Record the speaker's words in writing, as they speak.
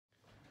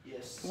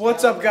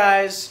What's up,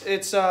 guys?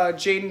 It's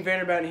Jaden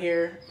Vanderbilt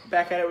here,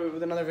 back at it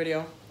with another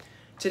video.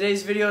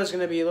 Today's video is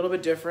going to be a little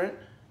bit different,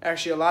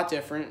 actually a lot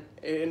different.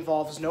 It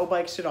involves no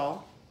bikes at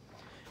all.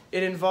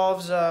 It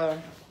involves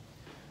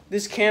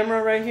this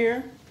camera right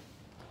here,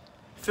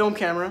 film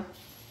camera,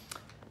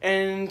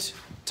 and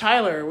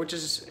Tyler, which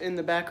is in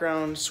the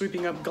background,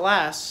 sweeping up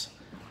glass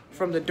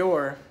from the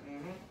door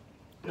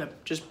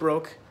that just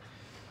broke.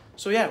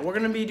 So yeah, we're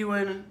going to be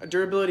doing a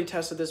durability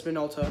test of this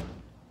Minolta.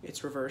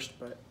 It's reversed,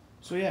 but...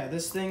 So yeah,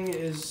 this thing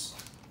is...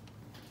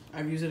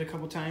 I've used it a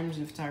couple times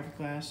in photography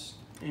class,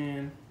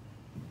 and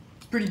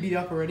it's pretty beat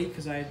up already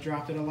because I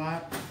dropped it a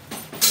lot.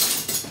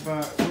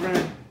 But we're going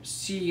to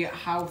see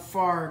how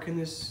far can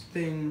this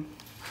thing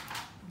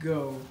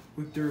go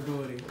with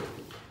durability.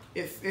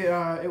 If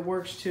it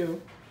works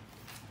too.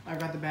 I've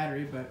got the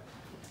battery, but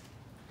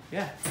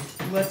yeah,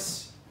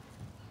 let's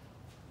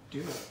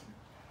do it.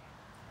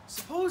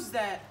 Suppose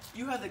that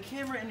you have the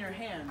camera in your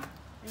hand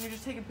and you're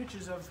just taking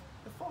pictures of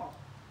the fall.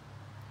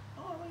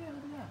 Oh, look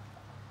at that.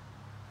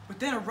 But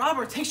then a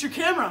robber takes your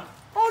camera.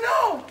 Oh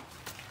no!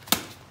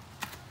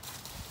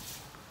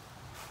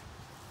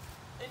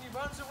 And he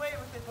runs away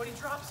with it, but he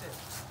drops it.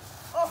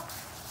 Oh,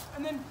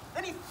 and then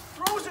he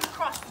throws it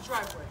across the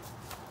driveway.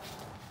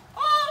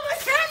 Oh, my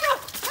camera!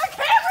 My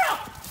camera!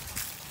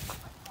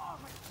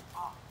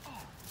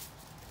 Oh,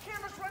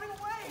 camera's running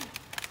away.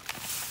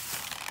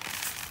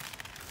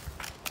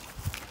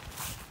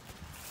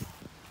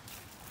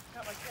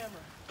 Got my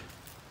camera.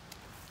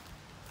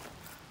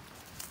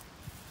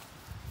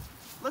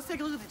 Let's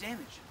take a look at the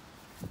damage.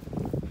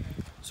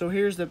 So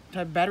here's the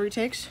type of battery it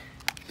takes.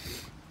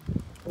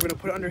 We're gonna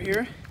put it under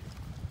here.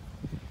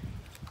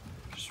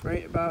 Just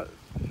right about,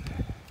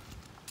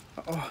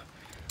 oh,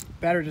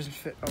 battery doesn't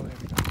fit. Oh, there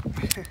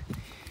we go.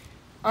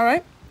 All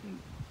right.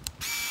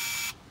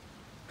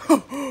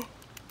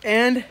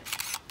 And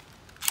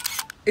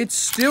it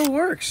still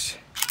works.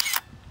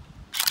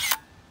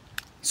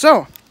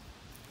 So,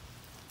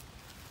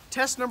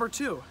 test number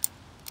 2.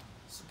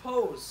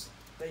 Suppose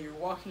that you're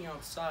walking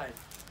outside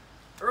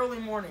early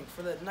morning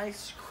for that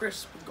nice,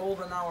 crisp,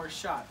 golden hour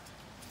shot,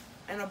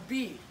 and a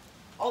bee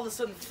all of a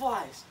sudden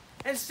flies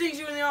and stings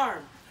you in the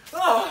arm.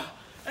 Oh!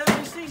 And then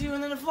it stings you,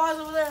 and then it flies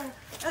over there,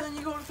 and then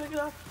you go to pick it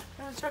up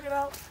and check it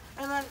out,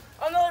 and then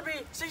another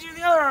bee stings you in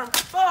the other arm.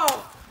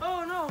 Oh!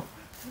 Oh no!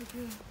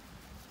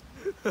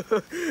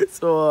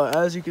 So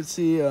as you can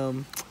see,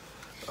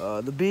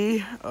 the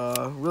bee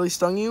really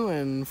stung you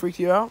and freaked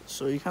you out,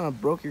 so you kind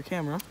of broke your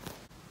camera.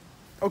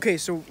 Okay,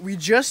 so we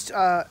just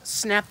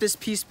snapped this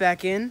piece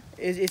back in.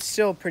 It's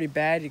still pretty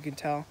bad, you can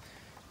tell.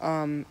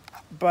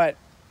 But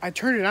I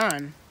turned it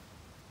on.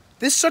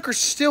 This sucker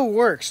still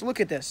works.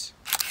 Look at this.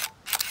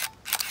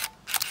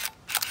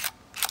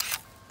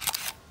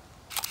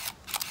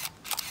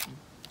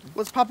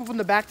 Let's pop open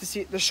the back to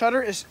see. The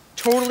shutter is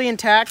totally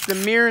intact, the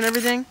mirror and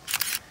everything.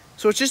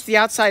 So it's just the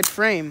outside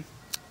frame.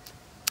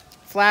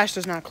 Flash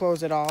does not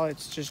close at all.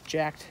 It's just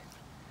jacked.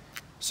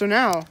 So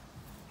now,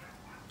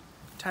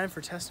 time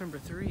for test number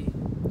 3.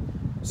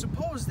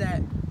 Suppose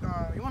that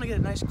you want to get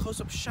a nice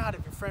close-up shot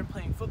of your friend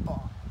playing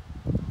football.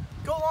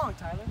 Go along,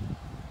 Tyler.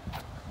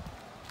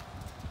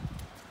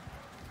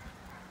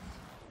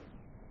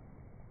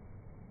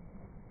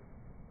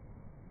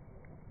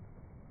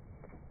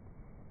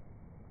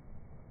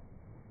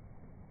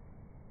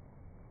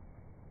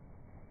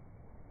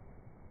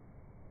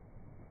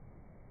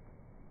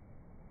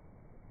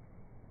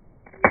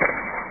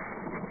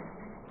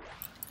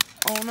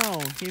 Oh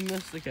no, he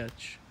missed the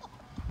catch.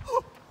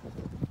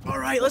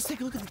 Alright, let's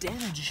take a look at the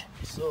damage.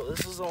 So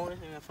this is the only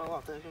thing that fell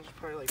off. That thing should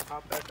probably like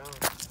pop back on.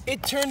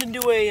 It turned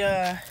into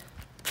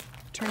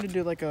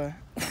like a...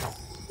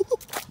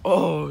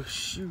 Oh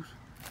shoot.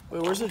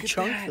 Wait, where's the Look at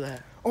chunk that. for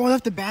that? Oh, I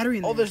left the battery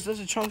in there. Oh, there's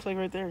a chunk like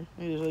right there.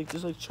 Yeah,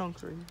 there's like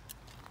chunks right here.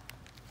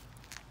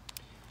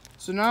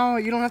 So now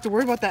you don't have to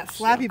worry about that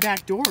flappy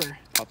back door.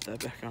 Pop that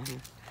back on here.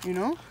 You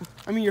know?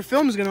 I mean, your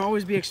film is going to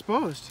always be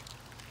exposed.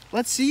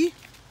 Let's see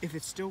if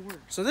it still works.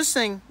 So this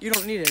thing, you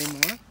don't need it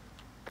anymore.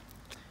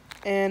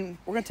 And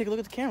we're going to take a look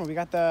at the camera. We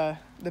got the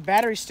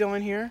battery still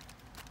in here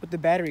with the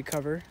battery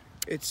cover.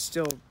 It's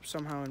still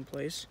somehow in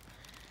place.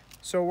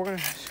 So we're going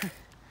to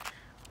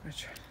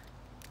try.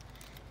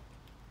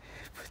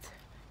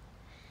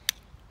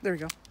 There we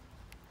go.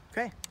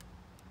 Okay.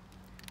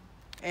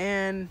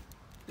 And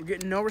we're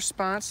getting no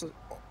response.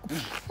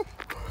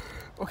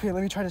 Okay,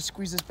 let me try to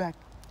squeeze this back.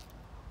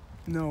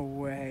 No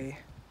way.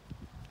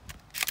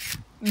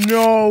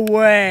 No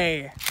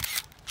way.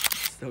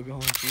 Still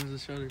going. Where's the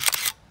shutter?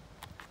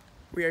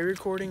 We are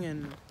recording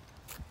and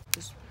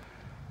just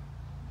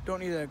don't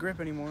need a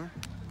grip anymore.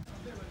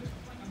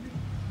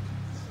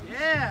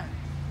 Yeah.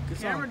 Good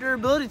Camera song.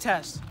 durability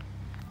test.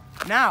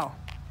 Now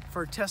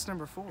for test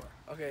number 4.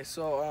 Okay,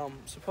 so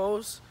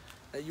suppose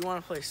that you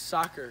want to play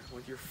soccer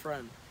with your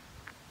friend,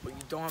 but you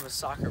don't have a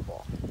soccer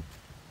ball.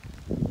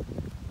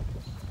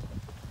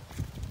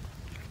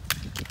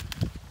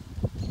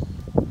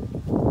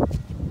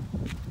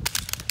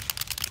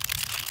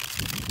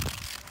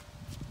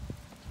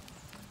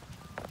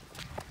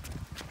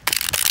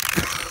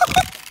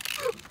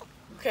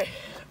 Okay,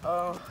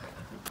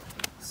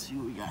 let's see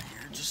what we got here.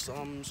 Just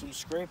some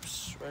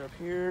scrapes right up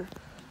here.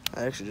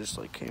 I actually just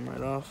like came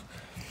right off.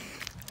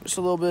 Just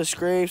a little bit of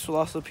scrapes. We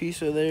lost a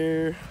piece of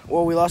there.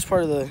 Well, we lost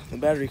part of the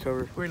battery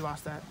cover. We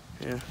lost that.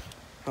 Yeah.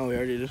 Oh, we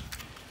already did.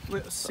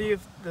 Let's see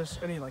if there's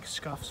any like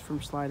scuffs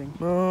from sliding.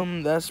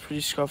 That's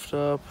pretty scuffed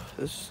up.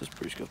 This is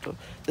pretty scuffed up.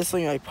 This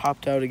thing like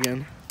popped out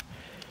again.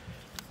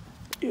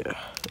 Yeah,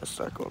 let's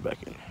start going back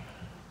in.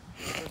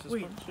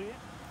 Wait.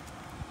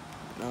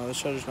 No, the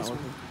shutter's not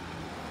working.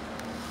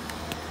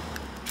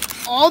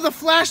 All the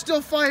flash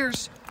still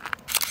fires.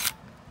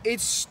 It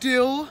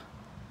still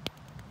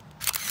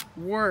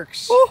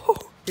works. Woo!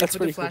 That's That's put the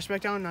pretty cool. flash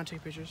back down and not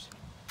take pictures.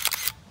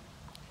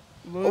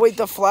 Oh wait,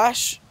 the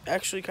flash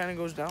actually kind of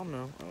goes down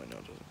now. Oh wait, no,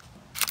 it doesn't.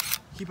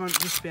 Keep on,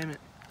 just spam it.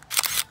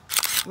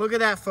 Look at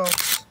that,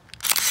 folks.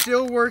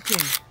 Still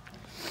working.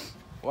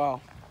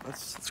 Wow,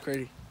 that's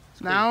crazy.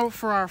 Now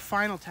for our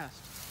final test.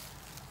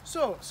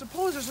 So,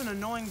 suppose there's an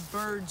annoying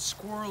bird,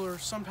 squirrel, or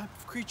some type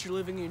of creature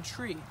living in a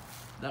tree,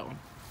 That one.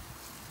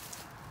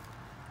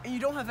 and you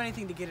don't have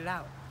anything to get it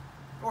out,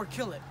 or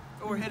kill it,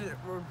 or hit it,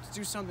 or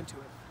do something to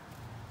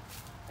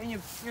it. And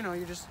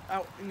you're just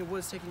out in the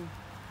woods taking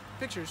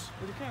pictures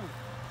with your camera.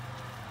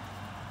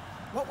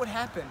 What would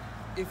happen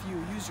if you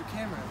use your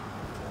camera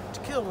to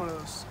kill one of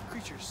those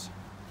creatures?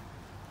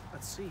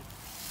 Let's see.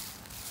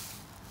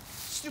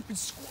 Stupid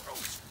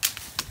squirrels.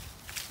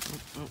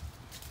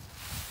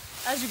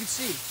 As you can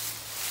see,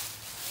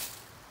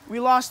 we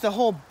lost the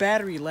whole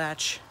battery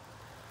latch,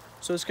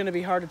 so it's gonna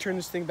be hard to turn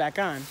this thing back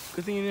on.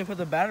 Good thing you didn't put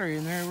the battery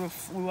in there. It would have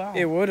flew out.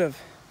 It would have,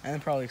 And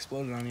it probably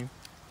exploded on you.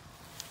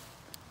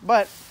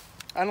 but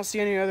I don't see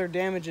any other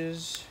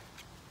damages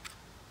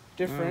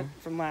different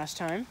from last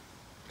time,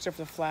 except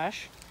for the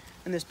flash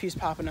and this piece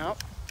popping out.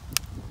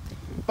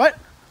 But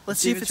let's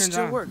see if it turns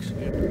still on. works.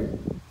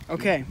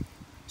 Okay,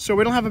 so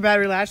we don't have a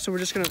battery latch, so we're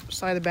just gonna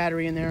slide the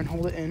battery in there and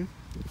hold it in.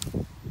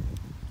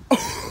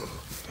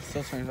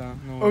 Still turns on.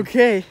 No way.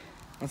 Okay,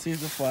 Let's see if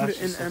the flash put it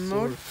in is M still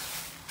mode,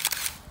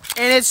 works.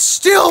 and it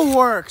still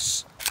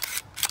works.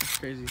 That's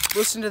crazy.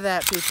 Listen to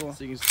that, people.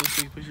 So you can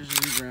still take pictures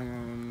of your grandma.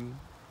 And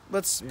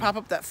Let's pop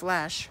up that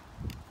flash.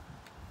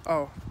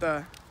 Oh,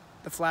 the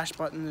flash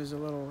button is a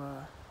little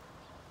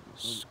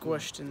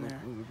squished in there.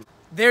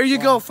 There you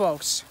go,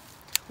 folks.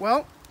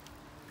 Well,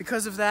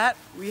 because of that,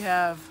 we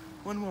have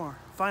one more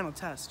final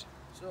test.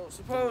 So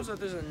suppose that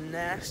there's a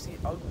nasty,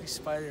 ugly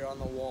spider on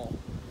the wall,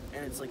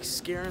 and it's like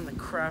scaring the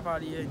crap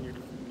out of you and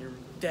your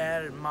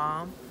dad and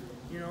mom,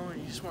 you know, and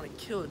you just want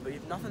to kill it, but you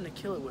have nothing to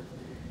kill it with.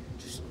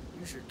 Just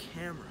use your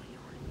camera, you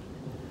know what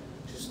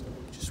I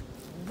mean? Just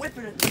whip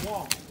it at the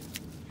wall.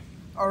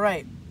 All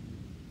right.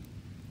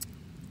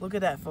 Look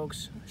at that,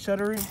 folks.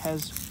 Shutter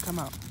has come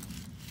out,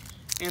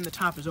 and the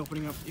top is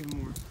opening up even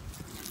more.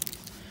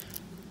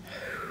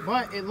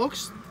 But it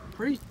looks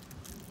pretty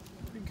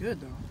good,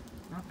 though.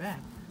 Not bad.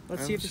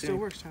 Let's see if it still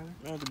works, Tyler.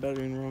 I had the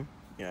battery in wrong.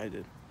 Yeah, I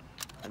did.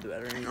 I had the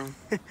battery in wrong.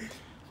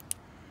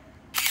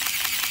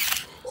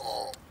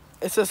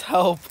 It says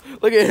help.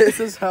 Look at it. It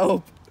says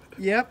help.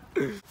 Yep.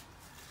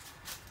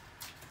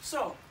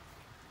 So,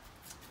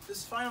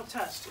 this final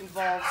test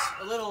involves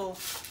a little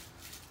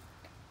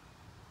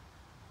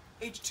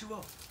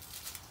H2O.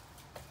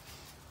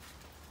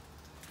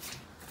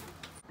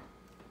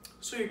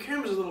 So your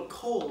camera's a little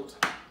cold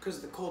because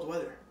of the cold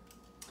weather.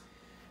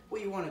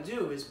 What you want to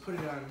do is put it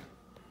on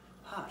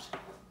hot.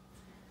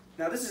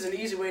 Now this is an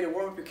easy way to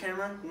warm up your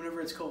camera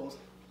whenever it's cold.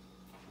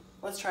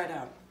 Let's try it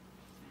out.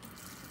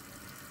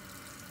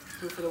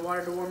 Wait for the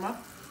water to warm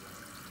up.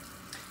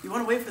 You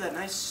want to wait for that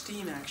nice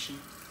steam action.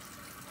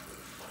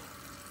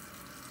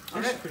 This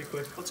Okay, is pretty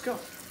quick. let's go.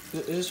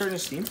 Is it starting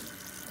to steam?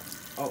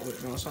 Oh,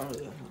 wait, no, it's not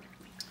really that hot.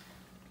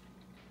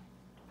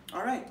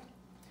 All right.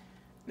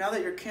 Now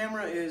that your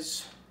camera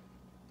is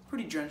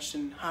pretty drenched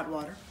in hot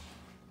water,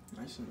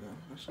 Nice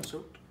and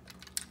soaked.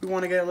 we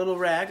want to get a little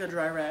rag, a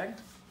dry rag.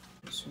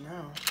 So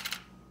now,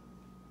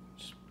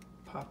 Just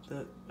pop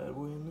that bad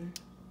boy in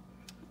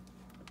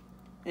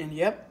there. and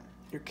yep,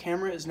 your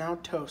camera is now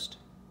toast.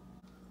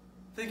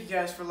 Thank you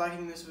guys for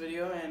liking this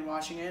video and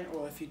watching it.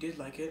 Well, if you did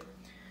like it,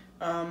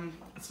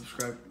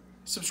 Subscribe.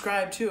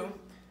 subscribe too.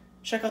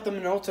 Check out the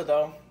Minolta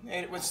though.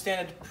 It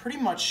withstanded pretty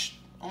much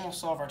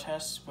almost all of our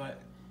tests, but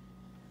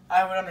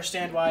I would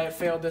understand why it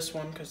failed this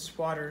one because it's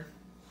water.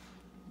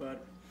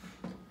 But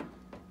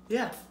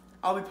yeah,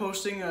 I'll be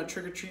posting a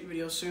trick or treat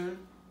video soon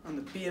on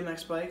the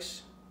BMX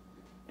bikes,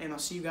 and I'll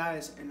see you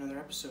guys in another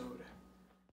episode.